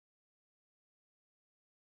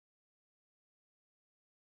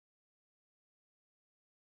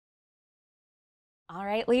All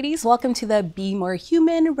right, ladies, welcome to the Be More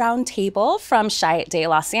Human Roundtable from Chiat Day,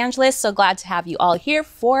 Los Angeles. So glad to have you all here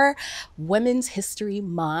for Women's History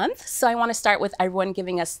Month. So I want to start with everyone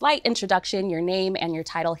giving a slight introduction, your name and your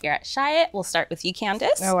title here at Chiat. We'll start with you,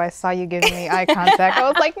 Candace. Oh, I saw you giving me eye contact. I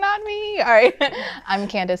was like, not me. All right. I'm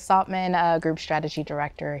Candace Sautman, Group Strategy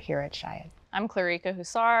Director here at Chiat. I'm Klarika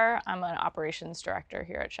Huszar. I'm an Operations Director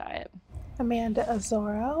here at Chiat. Amanda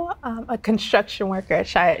Azoroh, a construction worker at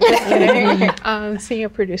Chiat. Just kidding. Senior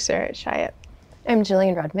producer at Chiat. I'm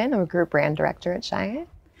Jillian Rudman. I'm a Group Brand Director at Chiat.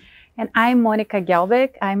 And I'm Monica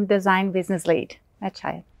Gelbecke. I'm Design Business Lead at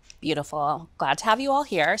Chiat. Beautiful. Glad to have you all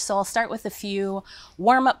here. So I'll start with a few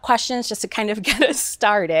warm-up questions just to kind of get us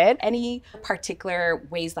started. Any particular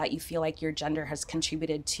ways that you feel like your gender has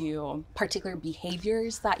contributed to particular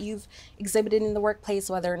behaviors that you've exhibited in the workplace,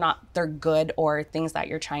 whether or not they're good or things that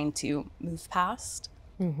you're trying to move past?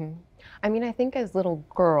 I mean, I think as little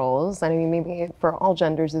girls, I mean, maybe for all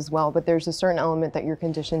genders as well, but there's a certain element that you're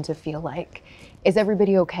conditioned to feel like, is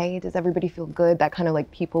everybody okay? Does everybody feel good? That kind of like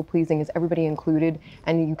people pleasing, is everybody included?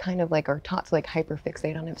 And you kind of like are taught to like hyper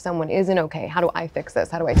fixate on if someone isn't okay, how do I fix this?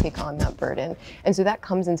 How do I take on that burden? And so that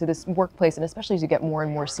comes into this workplace, and especially as you get more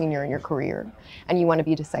and more senior in your career, and you want to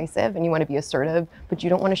be decisive and you want to be assertive, but you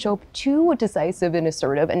don't want to show up too decisive and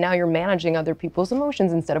assertive, and now you're managing other people's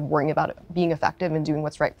emotions instead of worrying about being effective and doing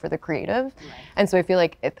what's right for the creative. Right. And so I feel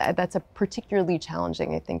like that's a particularly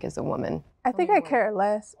challenging, I think, as a woman. I think I care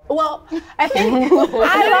less. Well, I think I love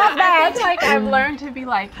that. I feel like I've learned to be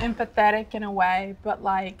like empathetic in a way, but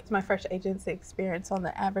like it's my first agency experience on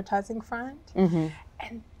the advertising front.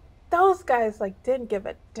 And those guys like didn't give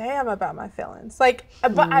a damn about my feelings. Like,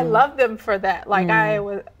 but I love them for that. Like I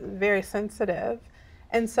was very sensitive.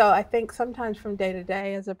 And so I think sometimes from day to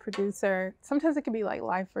day as a producer, sometimes it can be like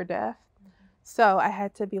life or death. So I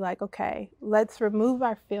had to be like, okay, let's remove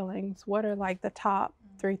our feelings. What are like the top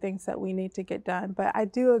 3 things that we need to get done? But I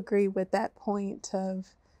do agree with that point of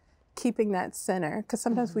keeping that center, because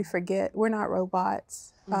sometimes we forget we're not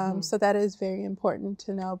robots. So that is very important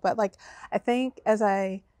to know. But like, I think as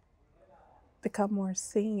I become more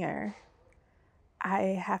senior, I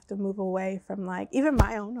have to move away from like even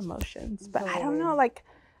my own emotions. But I don't know, like,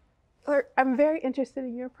 I'm very interested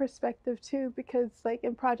in your perspective too, because like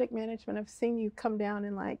in project management, I've seen you come down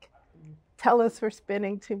and like tell us we're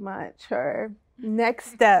spending too much or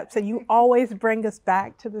next steps, and you always bring us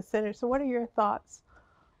back to the center. So what are your thoughts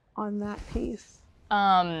on that piece?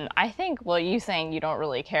 I think, well, you saying you don't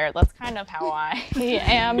really care, that's kind of how I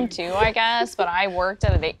am too, I guess. But I worked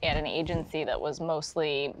at an agency that was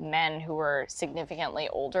mostly men who were significantly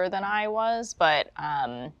older than I was, but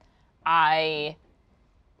I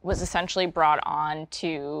was essentially brought on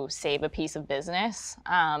to save a piece of business,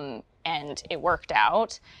 and it worked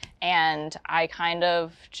out. And I kind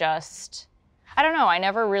of just, I don't know, I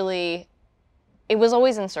never really, it was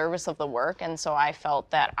always in service of the work, and so I felt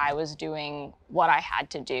that I was doing what I had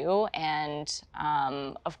to do. And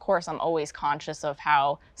of course, I'm always conscious of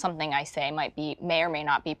how something I say may or may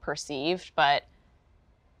not be perceived, but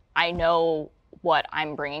I know what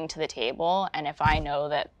I'm bringing to the table, and if I know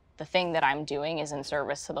that the thing that I'm doing is in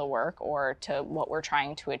service to the work or to what we're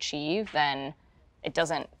trying to achieve, then it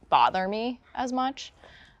doesn't bother me as much.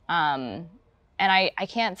 And I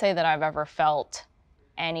can't say that I've ever felt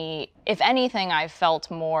if anything, I've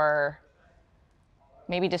felt more,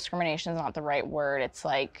 maybe discrimination is not the right word. It's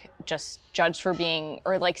like just judged for being,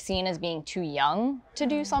 or like seen as being too young to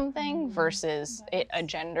do something versus a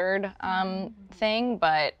gendered thing.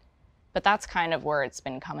 But that's kind of where it's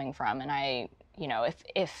been coming from. And I, you know,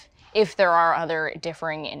 if there are other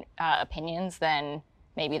differing opinions, then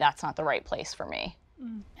maybe that's not the right place for me.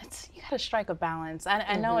 You gotta strike a balance.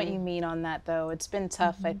 I know what you mean on that, though. It's been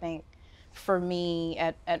tough, I think, for me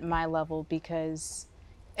at my level, because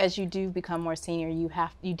as you do become more senior,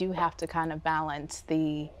 you do have to kind of balance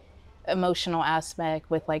the emotional aspect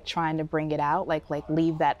with like trying to bring it out, like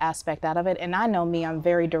leave that aspect out of it. And I know me, I'm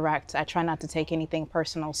very direct. I try not to take anything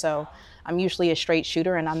personal, so I'm usually a straight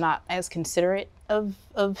shooter, and I'm not as considerate of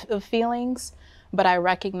feelings. But I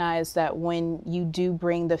recognize that when you do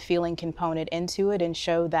bring the feeling component into it and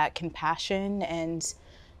show that compassion and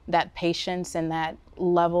that patience and that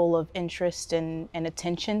level of interest and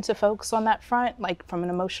attention to folks on that front, like from an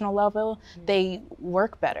emotional level, they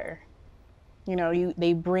work better. You know,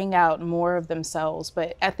 they bring out more of themselves.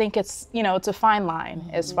 But I think it's, you know, it's a fine line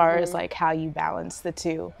as far as like how you balance the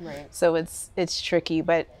two. Right. So it's tricky.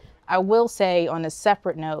 But I will say, on a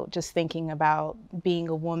separate note, just thinking about being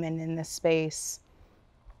a woman in this space,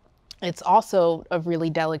 it's also a really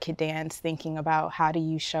delicate dance, thinking about how do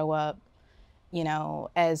you show up, you know,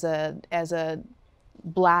 as a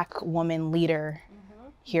Black woman leader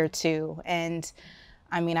here too. And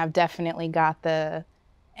I mean, I've definitely got the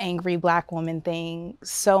angry Black woman thing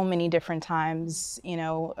so many different times, you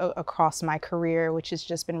know, across my career, which has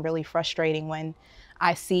just been really frustrating when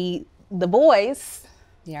I see the boys.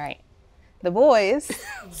 You're right. The boys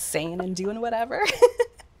saying and doing whatever.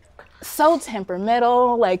 So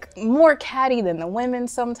temperamental, like more catty than the women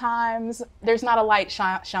sometimes. There's not a light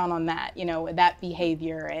shone on that, you know, that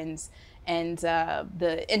behavior and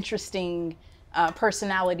the interesting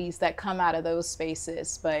personalities that come out of those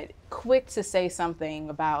spaces, but quick to say something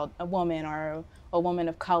about a woman or a woman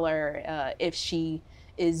of color if she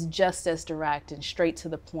is just as direct and straight to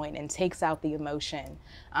the point and takes out the emotion.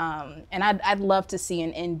 And I'd love to see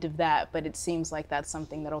an end of that, but it seems like that's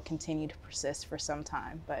something that'll continue to persist for some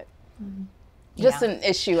time. But just an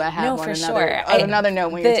issue I have on another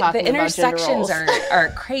note when you're talking about gender roles. The intersections are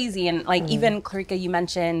crazy. And like even Klarika, you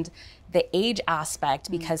mentioned the age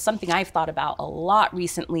aspect, because something I've thought about a lot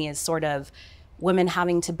recently is sort of women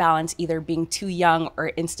having to balance either being too young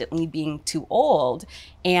or instantly being too old.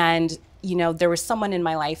 And you know, there was someone in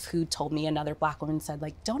my life who told me, another Black woman said,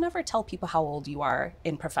 like, don't ever tell people how old you are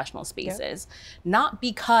in professional spaces. Not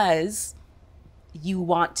because you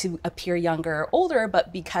want to appear younger or older,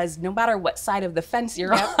 but because no matter what side of the fence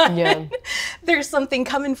you're on, there's something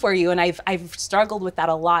coming for you. And I've struggled with that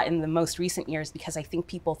a lot in the most recent years, because I think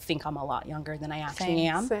people think I'm a lot younger than I actually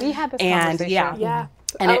am. We had this conversation.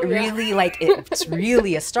 And it really, like, it's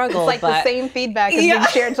really a struggle. It's like the same feedback has been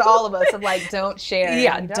shared to all of us of like, don't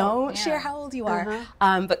share. Don't share how old you are.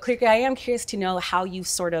 But Klarika, I am curious to know how you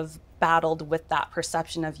sort of battled with that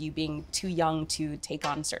perception of you being too young to take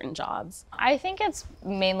on certain jobs. I think it's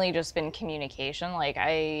mainly just been communication. Like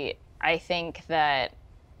I think that,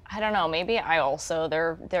 I don't know, maybe I also,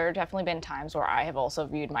 there have definitely been times where I have also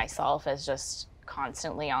viewed myself as just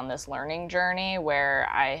constantly on this learning journey, where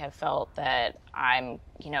I have felt that I'm,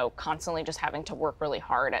 you know, constantly just having to work really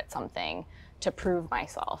hard at something to prove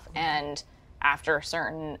myself. And after a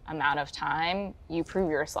certain amount of time, you prove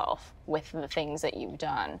yourself with the things that you've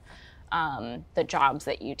done, the jobs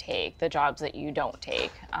that you take, the jobs that you don't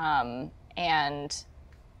take. And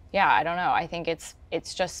yeah, I don't know. I think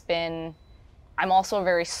it's just been, I'm also a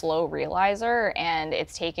very slow realizer, and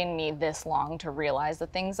it's taken me this long to realize the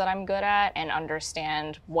things that I'm good at and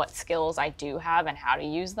understand what skills I do have and how to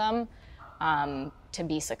use them to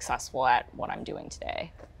be successful at what I'm doing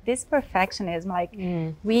today. This perfectionism, like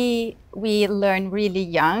we learn really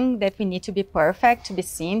young that we need to be perfect, to be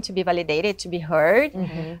seen, to be validated, to be heard,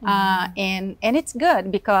 and it's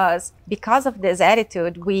good because of this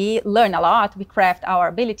attitude we learn a lot, we craft our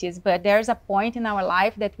abilities. But there's a point in our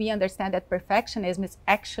life that we understand that perfectionism is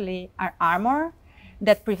actually our armor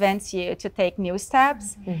that prevents you to take new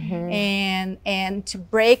steps, and to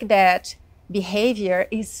break that behavior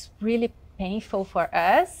is really painful for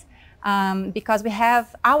us. Because we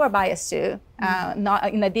have our bias too,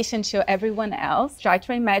 not in addition to everyone else. Try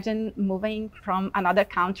to imagine moving from another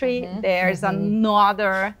country. There's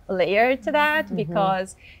another layer to that,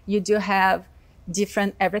 because you do have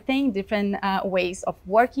different everything, different ways of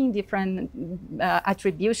working, different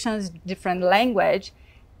attributions, different language.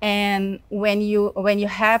 And when you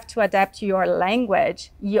have to adapt your language,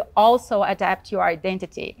 you also adapt your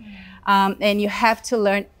identity. And you have to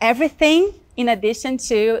learn everything in addition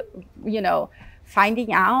to, you know,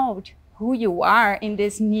 finding out who you are in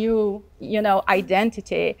this new, you know,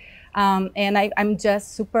 identity. And I'm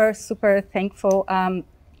just super, super thankful.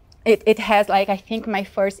 It has, like, I think my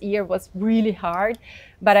first year was really hard,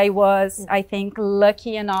 but I was, I think,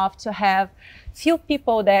 lucky enough to have few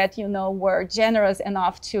people that, you know, were generous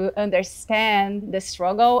enough to understand the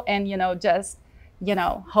struggle and, you know, just, you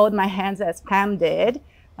know, hold my hands as Pam did,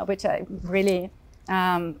 which I really,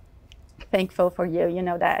 thankful for you, you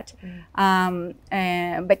know that.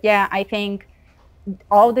 But yeah, I think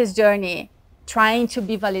all this journey, trying to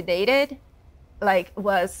be validated, like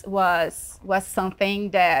was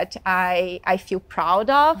something that I feel proud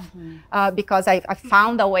of, because I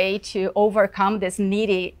found a way to overcome this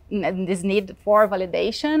need for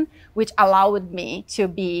validation, which allowed me to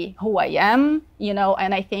be who I am, you know.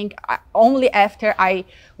 And I think only after I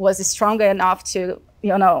was strong enough to,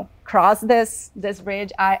 you know, cross this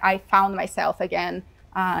bridge, I found myself again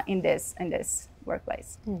in this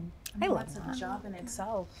workplace. I love that. It's a job in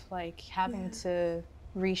itself, like having to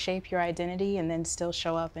reshape your identity and then still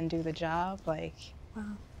show up and do the job. Like,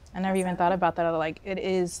 I never even thought about that. Like, it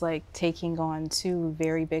is like taking on two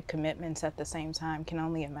very big commitments at the same time. Can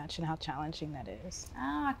only imagine how challenging that is.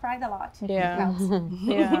 I cried a lot. Yeah.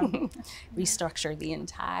 Restructure the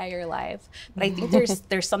entire life. But I think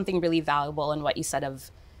there's something really valuable in what you said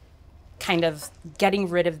of kind of getting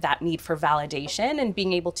rid of that need for validation and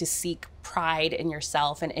being able to seek pride in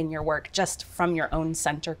yourself and in your work just from your own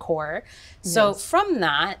center core. So from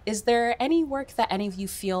that, is there any work that any of you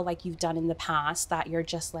feel like you've done in the past that you're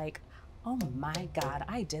just like, oh my God,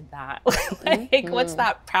 I did that? Like, what's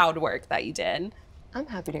that proud work that you did? I'm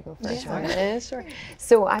happy to go first. Sure.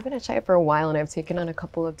 So I've been at Chiat for a while, and I've taken on a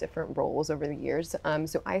couple of different roles over the years.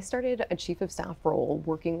 So I started a chief of staff role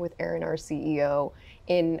working with Aaron, our CEO,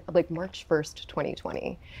 in like March 1st,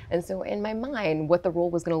 2020. And so in my mind, what the role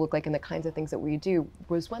was going to look like and the kinds of things that we do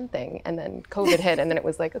was one thing. And then COVID hit, and then it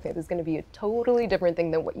was like, okay, this is going to be a totally different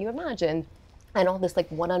thing than what you imagined. And all this like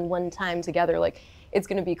one-on-one time together, like it's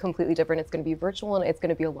going to be completely different. It's going to be virtual, and it's going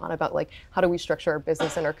to be a lot about like how do we structure our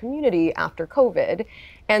business and our community after COVID.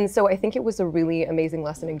 And so I think it was a really amazing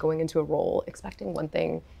lesson in going into a role, expecting one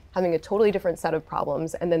thing, having a totally different set of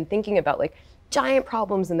problems, and then thinking about like giant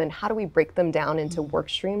problems, and then how do we break them down into work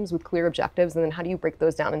streams with clear objectives, and then how do you break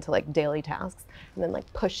those down into like daily tasks, and then like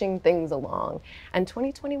pushing things along. And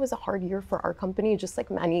 2020 was a hard year for our company, just like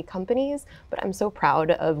many companies, but I'm so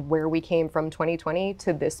proud of where we came from 2020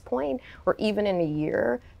 to this point, or even in a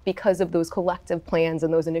year, because of those collective plans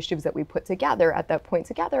and those initiatives that we put together at that point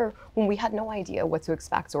together when we had no idea what to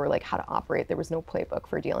expect or like how to operate. There was no playbook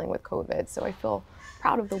for dealing with COVID. So I feel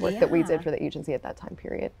proud of the work that we did for the agency at that time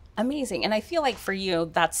period. Amazing. And I feel like for you,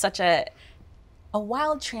 that's such a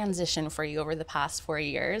wild transition for you over the past 4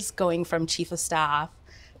 years, going from chief of staff,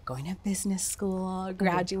 going to business school,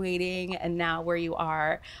 graduating, and now where you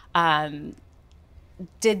are.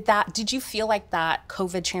 Did you feel like that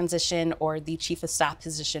COVID transition or the chief of staff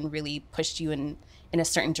position really pushed you in a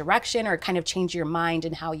certain direction, or kind of changed your mind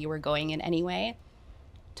and how you were going in any way?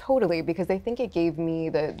 Totally, because I think it gave me,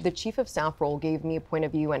 the chief of staff role gave me a point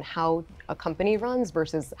of view on how a company runs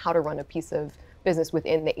versus how to run a piece of business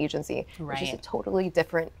within the agency, which is a totally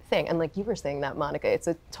different thing. And like you were saying that, Monica, it's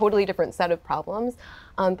a totally different set of problems,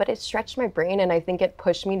 but it stretched my brain, and I think it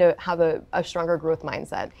pushed me to have a stronger growth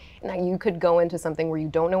mindset. Now you could go into something where you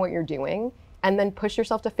don't know what you're doing and then push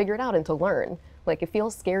yourself to figure it out and to learn. Like it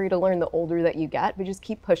feels scary to learn the older that you get, but just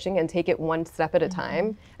keep pushing and take it one step at a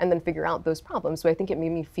time and then figure out those problems. So I think it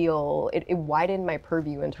made me feel, it widened my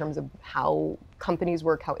purview in terms of how companies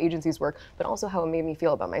work, how agencies work, but also how it made me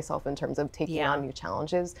feel about myself in terms of taking on new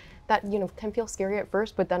challenges that, you know, can feel scary at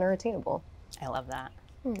first, but then are attainable. I love that.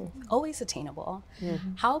 Always attainable.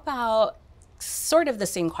 How about, sort of the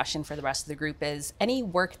same question for the rest of the group, is any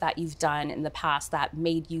work that you've done in the past that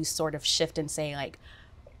made you sort of shift and say like,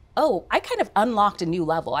 oh, I kind of unlocked a new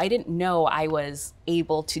level. I didn't know I was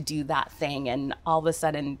able to do that thing, and all of a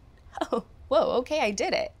sudden, oh, whoa, okay, I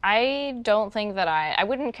did it. I don't think that I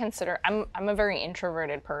wouldn't consider, I'm a very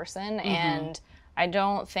introverted person, and I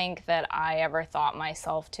don't think that I ever thought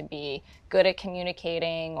myself to be good at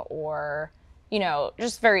communicating or, you know,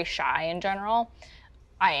 just very shy in general.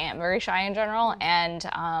 I am very shy in general, and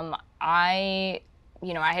I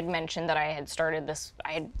had mentioned that I had started this,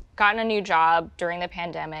 I had gotten a new job during the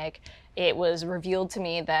pandemic. It was revealed to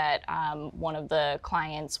me that one of the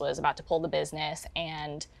clients was about to pull the business,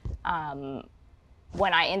 and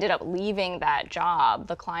when I ended up leaving that job,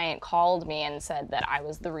 the client called me and said that I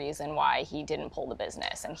was the reason why he didn't pull the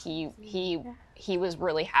business, and he was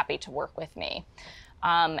really happy to work with me.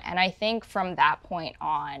 And I think from that point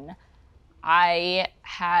on, I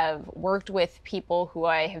have worked with people who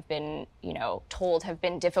I have been, you know, told have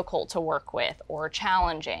been difficult to work with or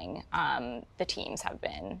challenging. The teams have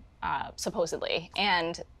been, supposedly,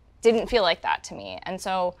 and didn't feel like that to me. And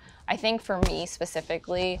so I think for me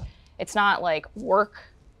specifically, it's not like work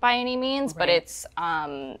by any means, but it's,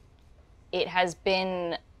 it has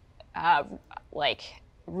been like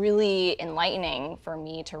really enlightening for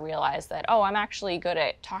me to realize that, oh, I'm actually good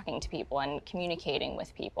at talking to people and communicating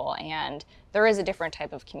with people, and there is a different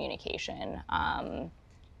type of communication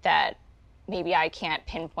that maybe I can't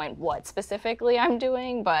pinpoint what specifically I'm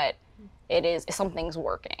doing, but it is, something's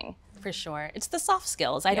working. For sure. It's the soft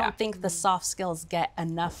skills. I don't think the soft skills get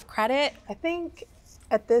enough credit. I think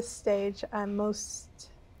at this stage, I'm most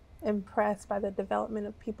impressed by the development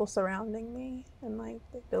of people surrounding me, and like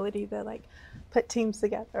the ability to like put teams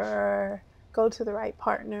together or go to the right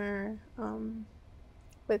partner,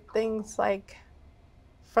 with things like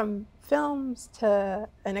from films to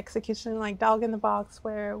an execution like Dog in the Box,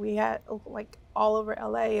 where we had like all over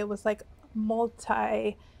LA, it was like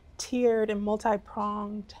multi-tiered and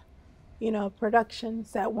multi-pronged, you know,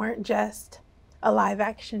 productions that weren't just a live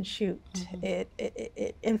action shoot.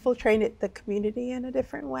 It infiltrated the community in a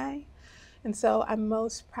different way. And so I'm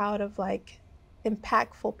most proud of like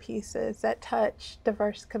impactful pieces that touch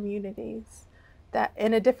diverse communities, that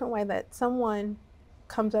in a different way, that someone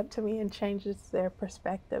comes up to me and changes their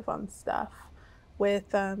perspective on stuff. With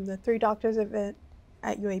the 3 Doctors event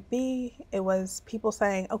at UAB, it was people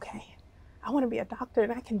saying, okay, I want to be a doctor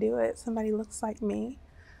and I can do it. Somebody looks like me.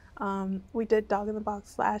 We did Dog in the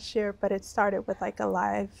Box last year, but it started with like a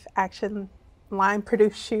live action line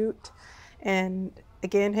produced shoot, and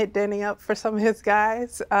again hit Denny up for some of his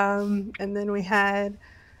guys. And then we had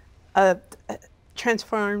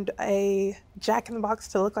transformed a Jack in the Box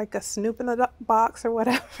to look like a Snoop in the box or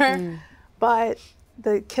whatever. But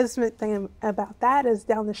the kismet thing about that is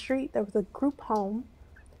down the street there was a group home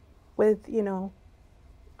with, you know,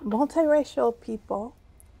 multiracial people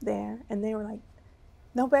there, and they were like,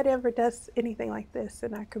 nobody ever does anything like this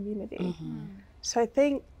in our community. So I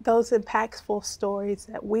think those impactful stories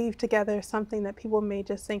that weave together something that people may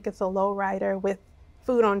just think is a lowrider with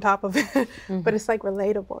food on top of it, but it's like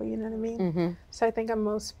relatable, you know what I mean? So I think I'm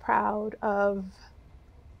most proud of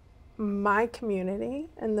my community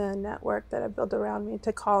and the network that I built around me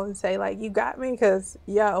to call and say, like, you got me, because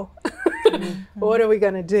yo, what are we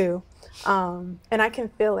gonna do? And I can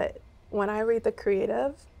feel it when I read the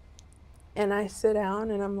creative and I sit down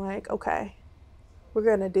and I'm like, okay, we're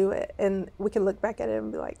gonna do it. And we can look back at it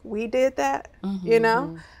and be like, we did that, you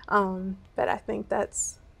know? But I think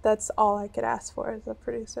that's all I could ask for as a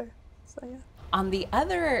producer, so yeah. On the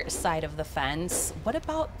other side of the fence, what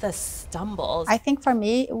about the stumbles? I think for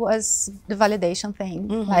me it was the validation thing,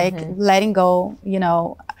 like letting go, you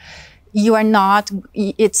know, you are not,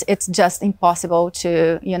 it's just impossible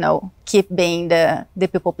to, you know, keep being the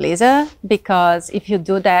people pleaser, because if you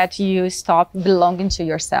do that, you stop belonging to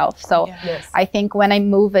yourself. So I think when I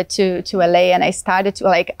moved to LA and I started to,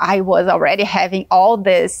 like, I was already having all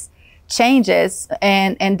this changes,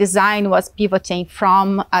 and design was pivoting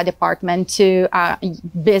from a department to a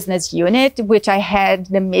business unit, which I had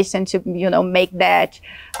the mission to, you know, make that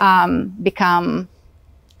become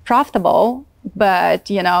profitable. But,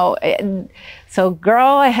 you know, so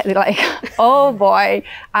girl, like, oh boy,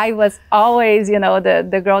 I was always, you know,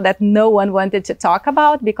 the girl that no one wanted to talk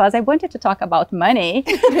about, because I wanted to talk about money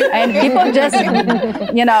and people just,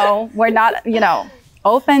 you know, were not, you know,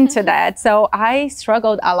 open to that. So I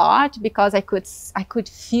struggled a lot because I could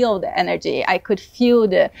feel the energy. I could feel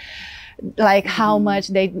the, like, how much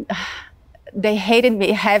they hated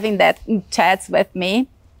me having that chats with me.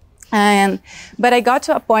 But I got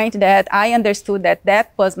to a point that I understood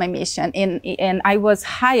that was my mission, and I was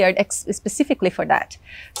hired specifically for that.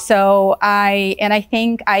 So I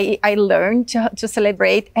think I learned to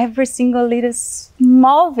celebrate every single little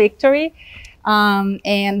small victory.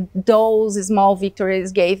 And those small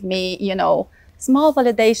victories gave me, you know, small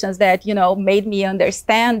validations that, you know, made me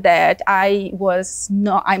understand that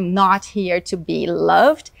I'm not here to be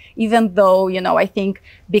loved, even though, you know, I think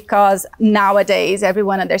because nowadays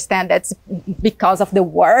everyone understands that's because of the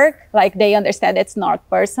work, like they understand it's not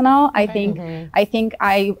personal. I think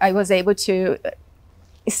I was able to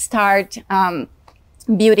start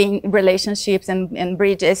building relationships and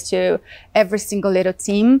bridges to every single little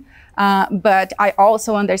team. But I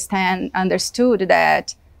also understood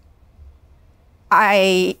that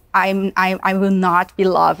I will not be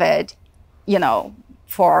loved, you know,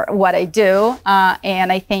 for what I do.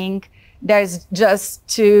 And I think there's just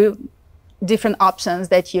 2 different options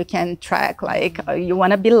that you can track. Like, you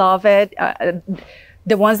want to be loved,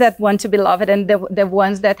 the ones that want to be loved, and the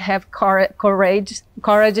ones that have courage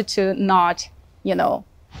to not, you know,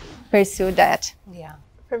 pursue that. Yeah.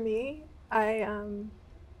 For me, I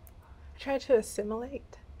tried to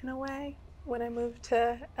assimilate in a way when I moved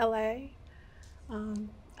to LA.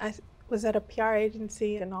 I was at a PR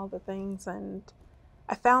agency and all the things, and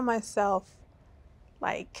I found myself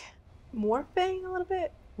like morphing a little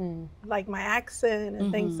bit, like my accent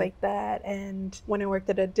and things like that. And when I worked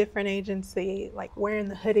at a different agency, like wearing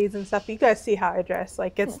the hoodies and stuff, you guys see how I dress,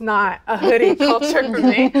 like it's not a hoodie culture for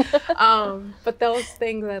me. But those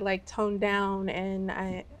things I like toned down, and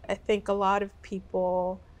I think a lot of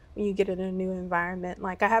people, when you get in a new environment,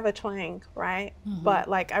 like I have a twang, right? But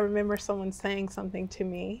like I remember someone saying something to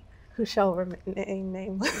me, who shall remain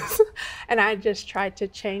nameless, and I just tried to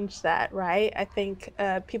change that, right? I think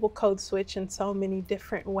people code switch in so many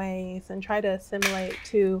different ways and try to assimilate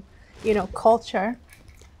to, you know, culture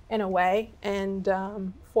in a way. And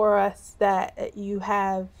for us, that you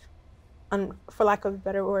have, for lack of a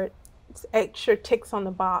better word, extra ticks on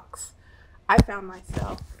the box, I found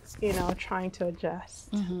myself, you know, trying to adjust.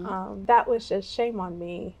 That was just shame on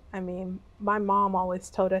me. I mean, my mom always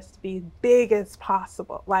told us to be big as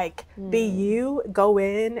possible, like be you, go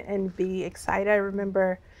in and be excited. I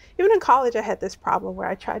remember even in college, I had this problem where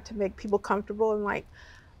I tried to make people comfortable, and like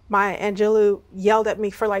my Angelou yelled at me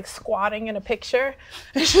for like squatting in a picture.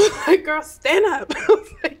 And she was like, girl, stand up. I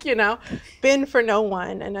was like, you know, bend for no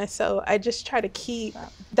one. And so I just try to keep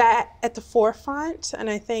that at the forefront. And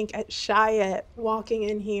I think at Chiat, walking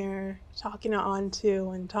in here, talking to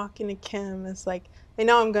Antu and talking to Kim, is like, they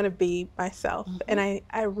know I'm going to be myself. And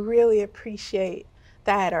I really appreciate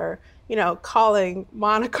that. Or, you know, calling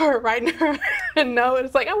Monica or writing her a note.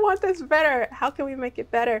 It's like, I want this better. How can we make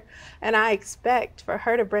it better? And I expect for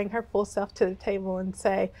her to bring her full self to the table and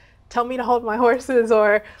say, tell me to hold my horses,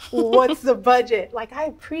 or what's the budget? Like, I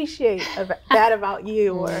appreciate that about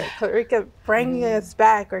you. Or Klarika bringing us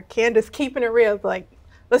back, or Candace keeping it real. Like,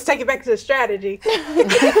 let's take it back to the strategy.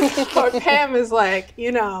 Or Pam is like,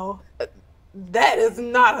 you know, that is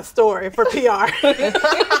not a story for PR.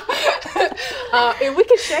 And we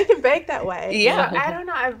can shake and bake that way. Yeah. So, I don't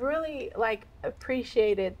know. I've really like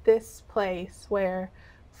appreciated this place where,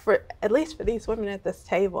 for at least for these women at this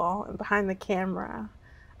table and behind the camera,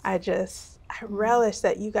 I relish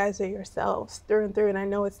that you guys are yourselves through and through. And I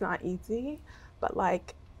know it's not easy, but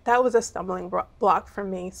like that was a stumbling block for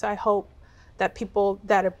me. So I hope that people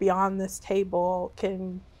that are beyond this table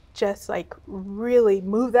can just like really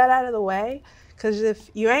move that out of the way. Because if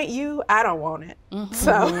you ain't you, I don't want it.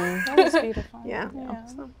 So That was beautiful. yeah. Yeah.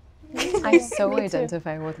 I so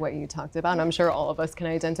identify with what you talked about, and I'm sure all of us can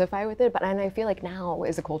identify with it. And I feel like now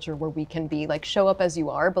is a culture where we can be like, show up as you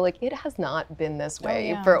are, but like it has not been this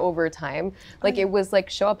way for over time. Like it was like,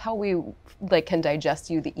 show up how we like can digest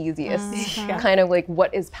you the easiest, kind of like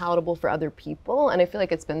what is palatable for other people. And I feel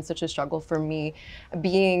like it's been such a struggle for me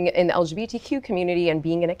being in the LGBTQ community and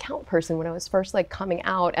being an account person when I was first like coming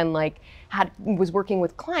out and like was working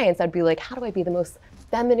with clients. I'd be like, how do I be the most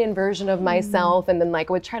feminine version of myself? And then like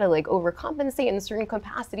I would try to like overcompensate in certain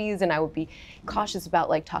capacities, and I would be cautious about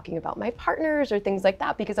like talking about my partners or things like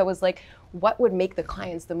that, because I was like, what would make the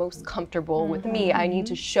clients the most comfortable with me? I need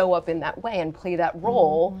to show up in that way and play that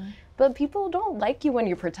role. But people don't like you when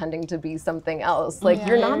you're pretending to be something else. Like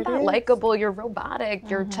you're not that likable, you're robotic,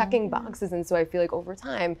 you're checking boxes. And so I feel like over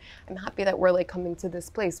time, I'm happy that we're like coming to this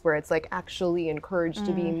place where it's like actually encouraged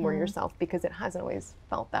to be more yourself, because it hasn't always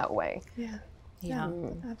felt that way. Yeah.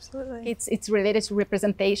 Absolutely. It's related to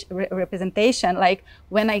representation. Like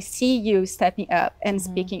when I see you stepping up and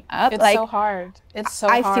speaking up, It's like so hard. It's so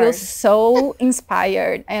I hard. feel so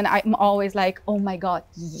inspired, and I'm always like, oh my God,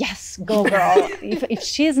 yes, go girl. if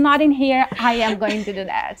she's not in here, I am going to do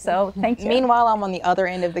that. So thank you. Meanwhile, I'm on the other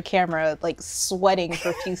end of the camera, like sweating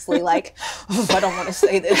profusely, like, oh, I don't want to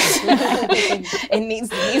say this. It needs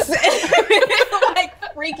to be said. Like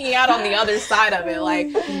freaking out on the other side of it. Like,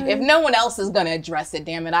 if no one else is going to address it,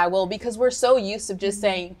 damn it, I will. Because we're so used to just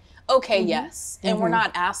saying, okay, yes. And we're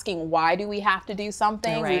not asking, why do we have to do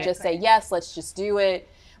something? We just say, yes, let's just do it.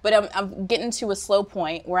 But I'm getting to a slow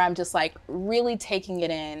point where I'm just like really taking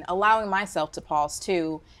it in, allowing myself to pause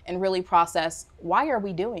too, and really process, why are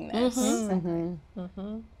we doing this?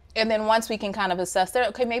 And then once we can kind of assess that,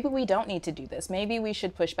 okay, maybe we don't need to do this. Maybe we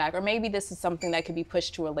should push back, or maybe this is something that could be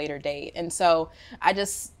pushed to a later date. And so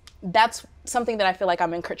that's something that I feel like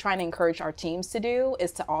I'm trying to encourage our teams to do,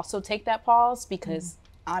 is to also take that pause, because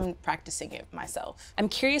I'm practicing it myself. I'm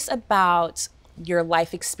curious about your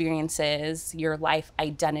life experiences, your life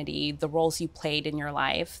identity, the roles you played in your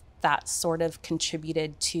life that sort of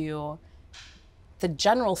contributed to the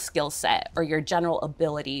general skill set or your general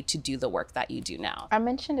ability to do the work that you do now. I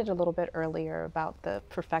mentioned it a little bit earlier about the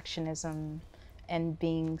perfectionism and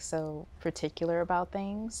being so particular about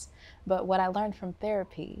things. But what I learned from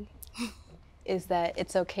therapy is that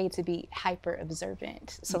it's okay to be hyper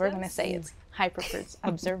observant. So we're going to say it's hyper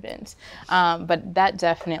observant. But that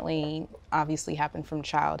definitely obviously happened from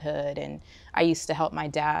childhood. And I used to help my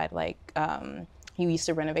dad, like he used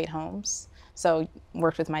to renovate homes. So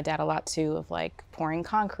worked with my dad a lot too, of like pouring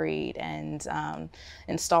concrete and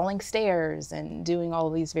installing stairs and doing all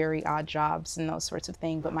of these very odd jobs and those sorts of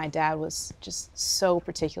things. But my dad was just so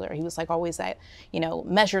particular. He was like always that,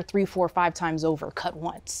 measure 3, 4, 5 times over, cut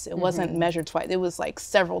once. It wasn't measured twice. It was like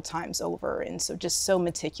several times over. And so just so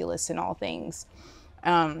meticulous in all things.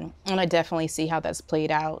 And I definitely see how that's played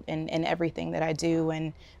out in everything that I do.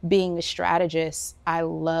 And being a strategist, I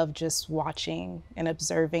love just watching and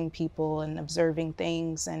observing people and observing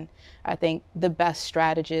things. And I think the best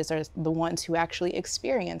strategists are the ones who actually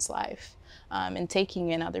experience life, and taking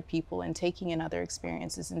in other people and taking in other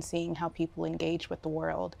experiences and seeing how people engage with the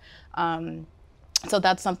world. So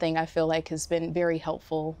that's something I feel like has been very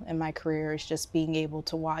helpful in my career, is just being able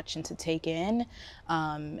to watch and to take in,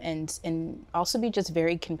 and also be just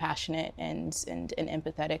very compassionate and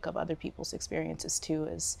empathetic of other people's experiences too,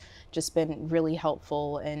 has just been really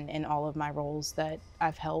helpful in all of my roles that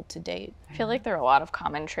I've held to date. I feel like there are a lot of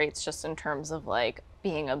common traits just in terms of like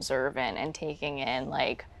being observant and taking in.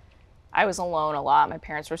 Like, I was alone a lot. My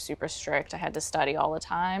parents were super strict. I had to study all the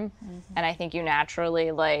time. And I think you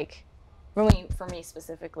naturally, like, for me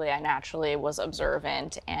specifically, I naturally was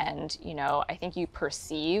observant, and, you know, I think you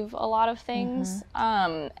perceive a lot of things.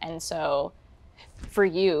 And so for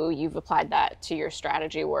you, you've applied that to your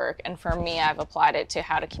strategy work. And for me, I've applied it to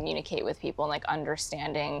how to communicate with people and like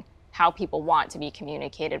understanding how people want to be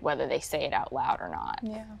communicated, whether they say it out loud or not.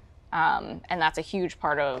 Yeah. And that's a huge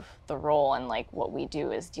part of the role, and like what we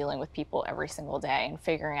do is dealing with people every single day and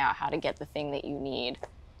figuring out how to get the thing that you need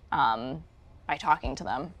by talking to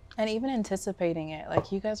them. And even anticipating it.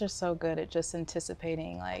 Like, you guys are so good at just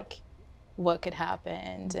anticipating like what could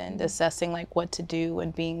happen and assessing like what to do,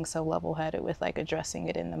 and being so level-headed with like addressing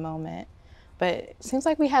it in the moment. But it seems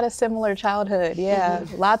like we had a similar childhood. Yeah,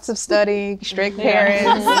 lots of studying, strict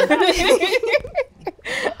parents.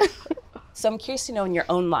 So I'm curious to know, in your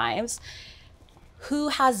own lives, who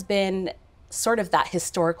has been sort of that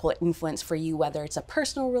historical influence for you, whether it's a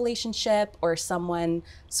personal relationship or someone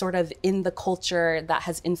sort of in the culture that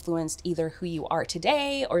has influenced either who you are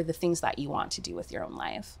today or the things that you want to do with your own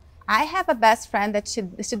life? I have a best friend that she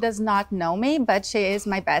does not know me, but she is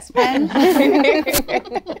my best friend.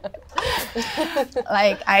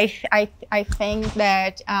 Like, I think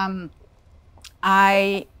that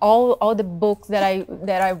all the books that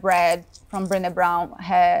I read from Brené Brown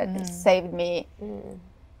had saved me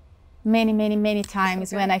many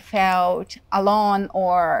times when I felt alone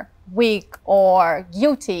or weak or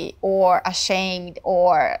guilty or ashamed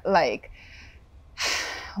or like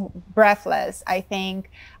breathless. I think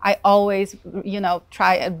I always, you know,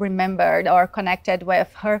 remembered or connected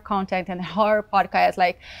with her content and her podcast,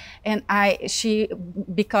 like, and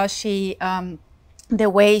because she the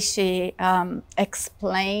way she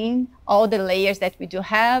explained all the layers that we do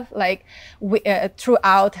have, like,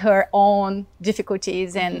 throughout her own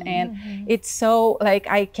difficulties, and it's so, like,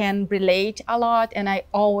 I can relate a lot, and I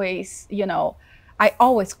always, you know, I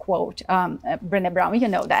always quote Brené Brown, you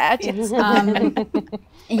know that.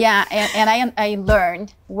 Yeah, and I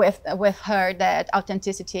learned with her that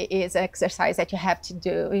authenticity is an exercise that you have to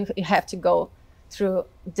do. You have to go through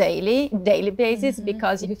daily basis,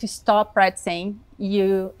 because if you stop practicing,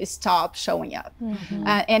 you stop showing up.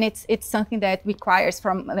 And it's something that requires,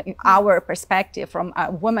 from our perspective, from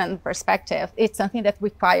a woman perspective, it's something that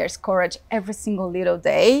requires courage every single little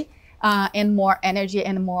day, and more energy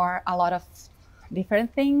and a lot of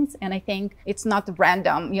different things. And I think it's not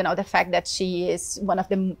random, you know, the fact that she is one of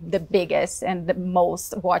the biggest and the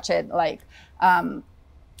most watched, like,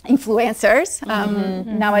 influencers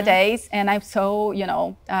nowadays, and I'm so, you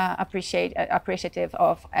know, appreciative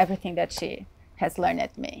of everything that she has learned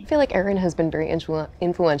at me. I feel like Erin has been very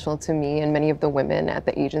influential to me and many of the women at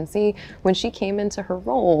the agency. When she came into her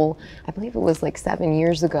role, I believe it was like 7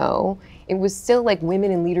 years ago, it was still like women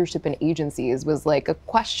in leadership in agencies was like a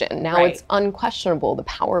question. Now it's unquestionable, the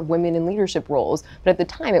power of women in leadership roles. But at the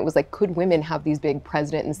time it was like, could women have these big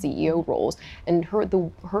president and CEO roles? And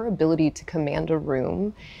her ability to command a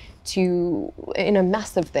room, to, in a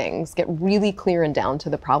mess of things, get really clear and down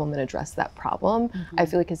to the problem and address that problem, I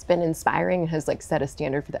feel like has been inspiring and has like set a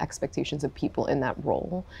standard for the expectations of people in that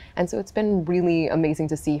role. And so it's been really amazing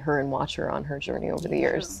to see her and watch her on her journey over the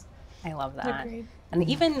years. I love that. Agreed. And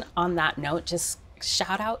even on that note, just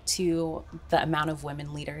shout out to the amount of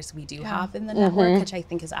women leaders we do have in the network, which I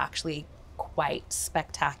think is actually quite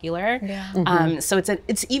spectacular. So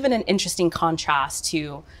it's even an interesting contrast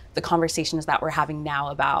to the conversations that we're having now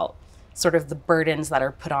about sort of the burdens that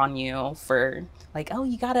are put on you for, like, oh,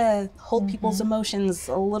 you gotta hold people's emotions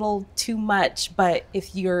a little too much, but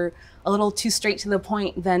if you're a little too straight to the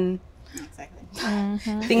point, then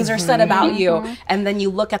things are said about you. And then you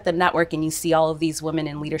look at the network and you see all of these women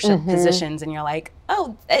in leadership positions, and you're like,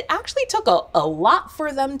 oh, it actually took a lot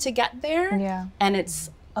for them to get there. And it's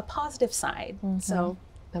a positive side. So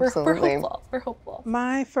we're hopeful. We're hopeful.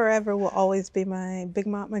 My forever will always be my big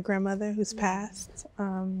mom, my grandmother, who's passed,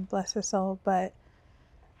 bless her soul. But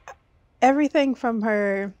everything from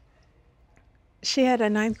her, she had a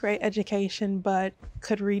 9th grade education, but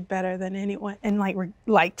could read better than anyone, and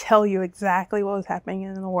like tell you exactly what was happening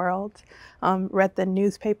in the world. Read the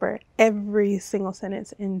newspaper every single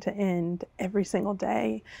sentence end to end, every single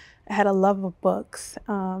day. Had a love of books.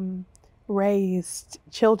 Raised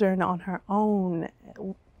children on her own,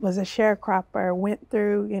 was a sharecropper, went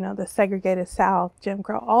through, you know, the segregated South, Jim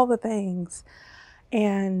Crow, all the things,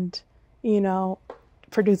 and, you know,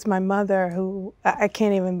 produced my mother, who I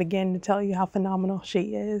can't even begin to tell you how phenomenal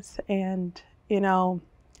she is. And, you know,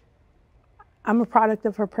 I'm a product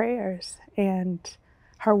of her prayers and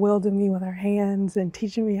her wielding me with her hands and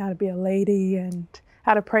teaching me how to be a lady and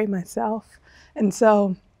how to pray myself. And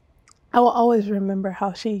so I will always remember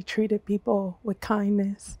how she treated people with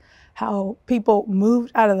kindness, how people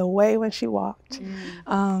moved out of the way when she walked.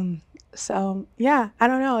 So yeah, I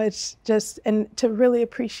don't know, it's just, and to really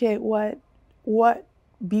appreciate what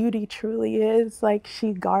beauty truly is, like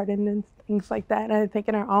she gardened and things like that. And I think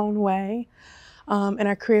in our own way, in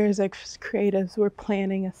our careers as creatives, we're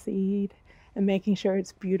planting a seed and making sure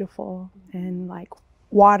it's beautiful and like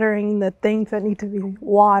watering the things that need to be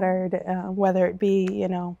watered, whether it be, you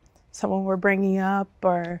know, someone we're bringing up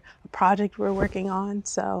or a project we're working on.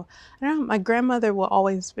 So I don't know, my grandmother will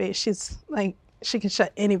always be, she's like, she can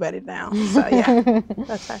shut anybody down. So yeah,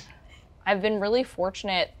 that's her. I've been really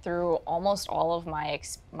fortunate through almost all of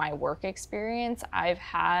my work experience. I've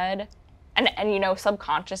had, and you know,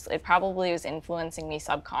 subconsciously, it probably was influencing me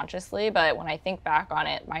subconsciously, but when I think back on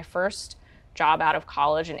it, my first job out of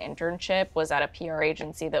college and internship was at a PR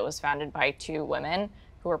agency that was founded by 2 women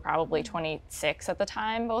who were probably 26 at the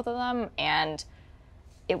time, both of them. And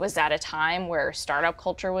it was at a time where startup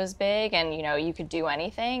culture was big and, you know, you could do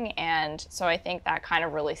anything. And so I think that kind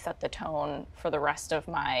of really set the tone for the rest of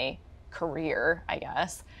my career, I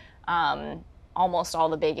guess. Almost all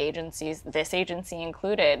the big agencies, this agency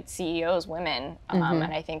included, CEOs, women. And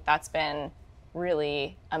I think that's been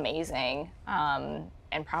really amazing.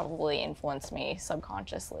 And probably influenced me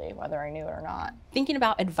subconsciously, whether I knew it or not. Thinking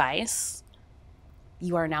about advice,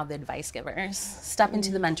 you are now the advice givers. Step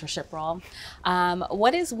into the mentorship role.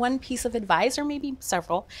 What is one piece of advice, or maybe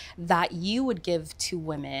several, that you would give to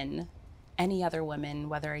women, any other women,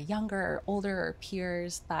 whether younger or older or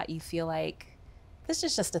peers, that you feel like this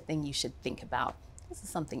is just a thing you should think about? This is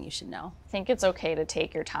something you should know. I think it's okay to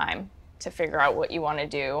take your time to figure out what you want to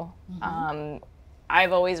do.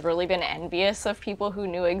 I've always really been envious of people who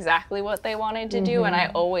knew exactly what they wanted to do, and I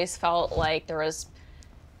always felt like there was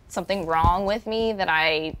something wrong with me, that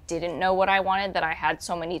I didn't know what I wanted, that I had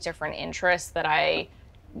so many different interests that I,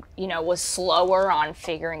 you know, was slower on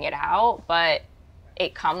figuring it out, but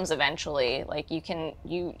it comes eventually. Like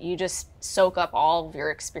you just soak up all of your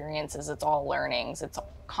experiences. It's all learnings. It's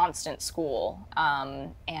constant school,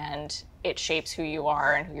 and it shapes who you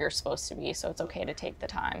are and who you're supposed to be. So it's okay to take the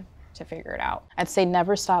time to figure it out. I'd say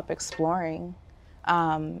never stop exploring.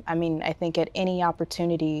 I mean, I think at any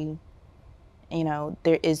opportunity, you know,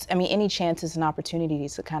 there is, I mean, any chance is an opportunity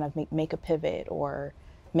to kind of make a pivot or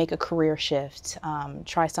make a career shift,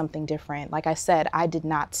 try something different. Like I said, I did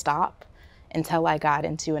not stop until I got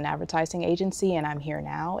into an advertising agency, and I'm here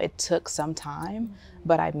now. It took some time,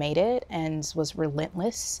 but I made it and was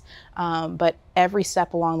relentless. But every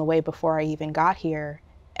step along the way before I even got here,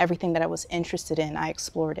 everything that I was interested in, I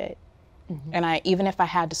explored it. And even if I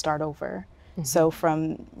had to start over. So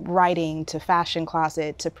from writing to fashion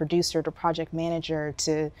closet to producer to project manager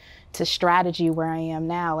to strategy where I am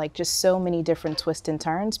now, like just so many different twists and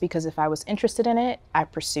turns, because if I was interested in it, I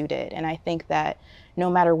pursued it. And I think that no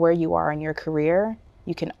matter where you are in your career,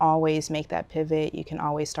 you can always make that pivot. You can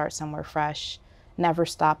always start somewhere fresh. Never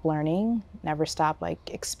stop learning, never stop like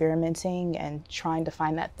experimenting and trying to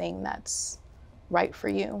find that thing that's right for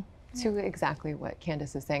you. To exactly what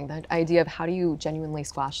Candace is saying, that idea of how do you genuinely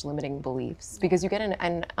squash limiting beliefs? Because you get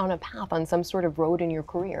on a path, on some sort of road in your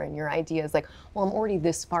career, and your idea is like, well, I'm already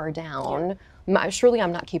this far down. Surely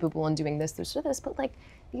I'm not capable in doing this, but like,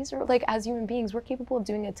 these are like, as human beings, we're capable of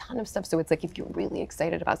doing a ton of stuff. So it's like, if you're really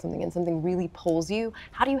excited about something and something really pulls you,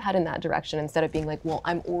 how do you head in that direction instead of being like, well,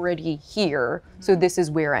 I'm already here, so this is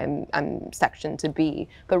where I'm sectioned to be.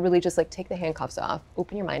 But really just like take the handcuffs off,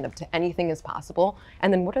 open your mind up to anything is possible.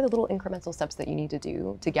 And then what are the little incremental steps that you need to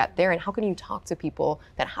do to get there? And how can you talk to people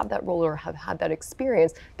that have that role or have had that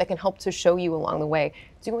experience that can help to show you along the way?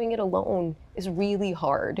 Doing it alone is really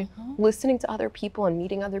hard. Listening to other people and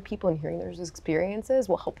meeting other people and hearing their experiences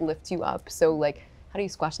will help lift you up. So like, how do you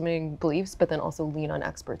squash limiting beliefs, but then also lean on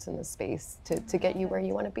experts in this space to get you where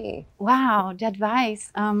you want to be? Wow, the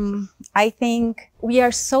advice. I think we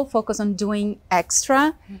are so focused on doing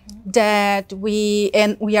extra that we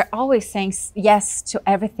are always saying yes to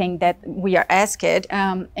everything that we are asked,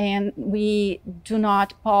 and we do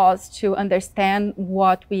not pause to understand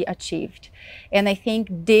what we achieved. And I think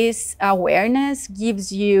this awareness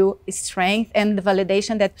gives you strength and the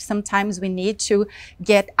validation that sometimes we need to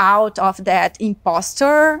get out of that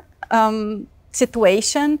imposter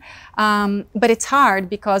situation, but it's hard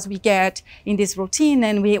because we get in this routine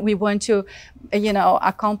and we want to, you know,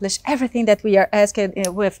 accomplish everything that we are asked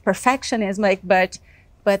with perfectionism, like, but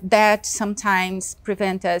that sometimes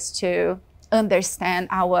prevents us to understand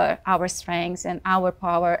our strengths and our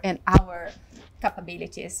power and our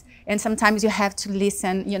capabilities. And sometimes you have to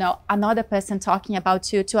listen, you know, another person talking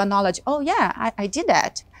about you to acknowledge, oh yeah, I did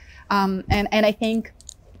that. And I think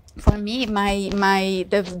for me,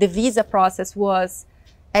 the visa process was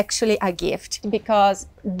actually a gift, because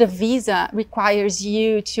the visa requires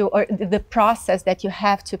you to, or the process that you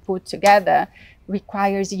have to put together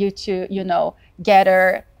requires you to, you know,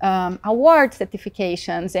 gather award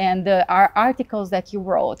certifications and the articles that you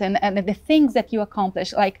wrote and the things that you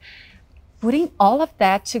accomplished. Like, putting all of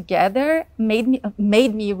that together made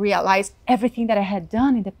me realize everything that I had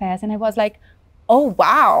done in the past, and I was like, oh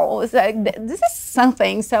wow, it's like, this is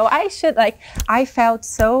something. So I felt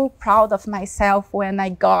so proud of myself when I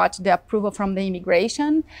got the approval from the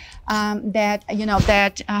immigration, that, you know,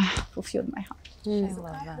 that fulfilled my heart. I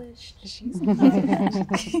love that. She's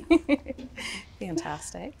accomplished.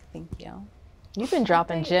 Fantastic. Thank you. You've been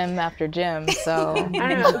dropping gym after gym, so. I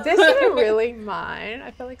don't know. This isn't really mine. I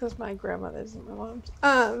feel like it was my grandmother's and my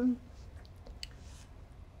mom's.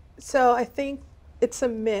 So I think it's a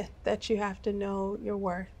myth that you have to know your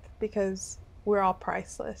worth, because we're all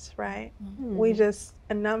priceless, right? Mm-hmm. We just,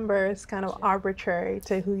 a number is kind of arbitrary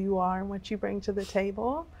to who you are and what you bring to the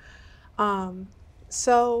table.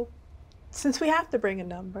 So since we have to bring a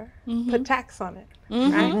number, put tax on it,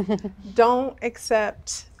 right? Don't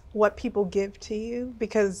accept what people give to you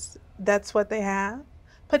because that's what they have.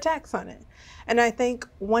 Put tax on it. And I think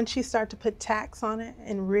once you start to put tax on it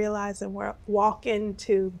and realize and walk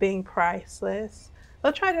into being priceless,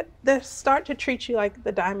 they'll start to treat you like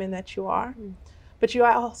the diamond that you are. But you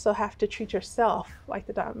also have to treat yourself like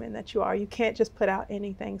the diamond that you are. You can't just put out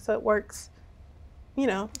anything. So it works, you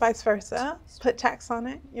know, vice versa. Put tax on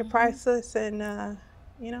it. You're priceless, and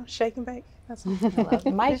you know, shake and bake. That's all. I love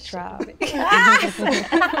it. Mic drop.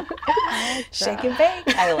 Shake and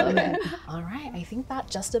bake. I love it. All right. I think that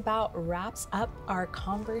just about wraps up our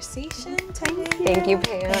conversation today. Thank you,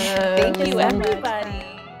 Pam. Thank you,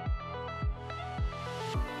 everybody.